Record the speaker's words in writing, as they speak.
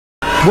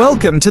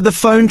Welcome to the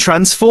Phone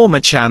Transformer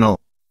channel.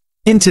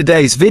 In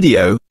today's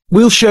video,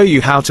 we'll show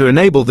you how to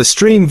enable the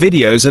stream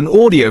videos and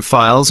audio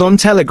files on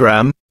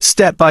Telegram,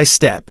 step by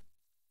step.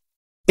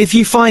 If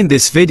you find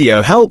this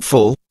video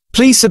helpful,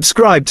 please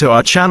subscribe to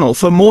our channel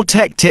for more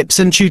tech tips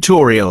and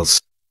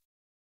tutorials.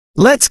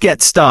 Let's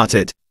get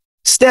started.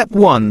 Step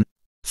 1.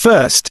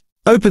 First,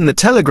 open the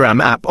Telegram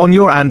app on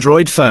your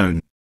Android phone.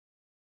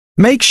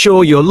 Make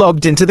sure you're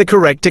logged into the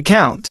correct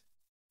account.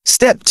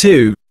 Step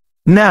 2.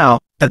 Now,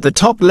 at the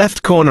top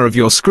left corner of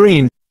your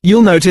screen,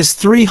 you'll notice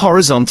 3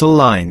 horizontal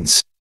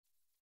lines.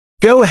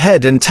 Go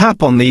ahead and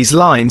tap on these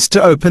lines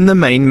to open the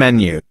main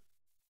menu.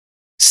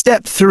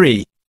 Step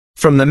 3.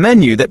 From the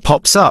menu that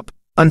pops up,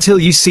 until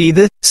you see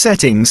the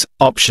Settings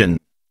option.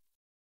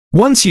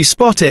 Once you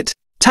spot it,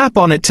 tap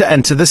on it to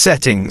enter the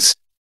settings.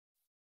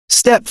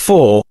 Step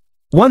 4.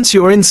 Once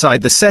you're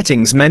inside the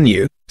Settings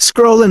menu,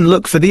 scroll and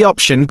look for the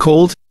option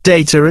called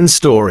Data and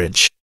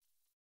Storage.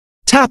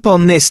 Tap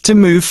on this to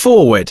move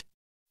forward.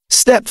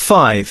 Step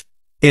 5.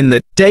 In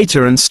the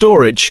Data and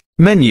Storage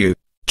menu,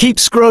 keep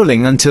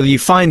scrolling until you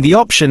find the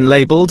option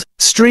labeled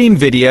Stream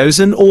Videos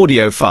and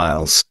Audio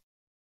Files.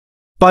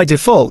 By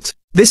default,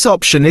 this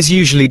option is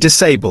usually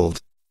disabled.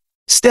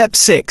 Step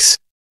 6.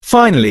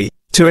 Finally,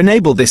 to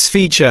enable this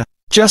feature,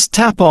 just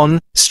tap on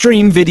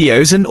Stream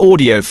Videos and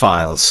Audio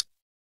Files.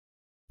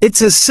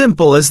 It's as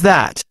simple as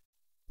that.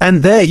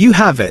 And there you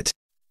have it.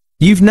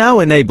 You've now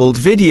enabled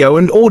video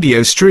and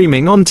audio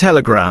streaming on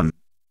Telegram.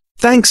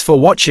 Thanks for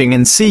watching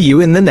and see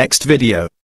you in the next video.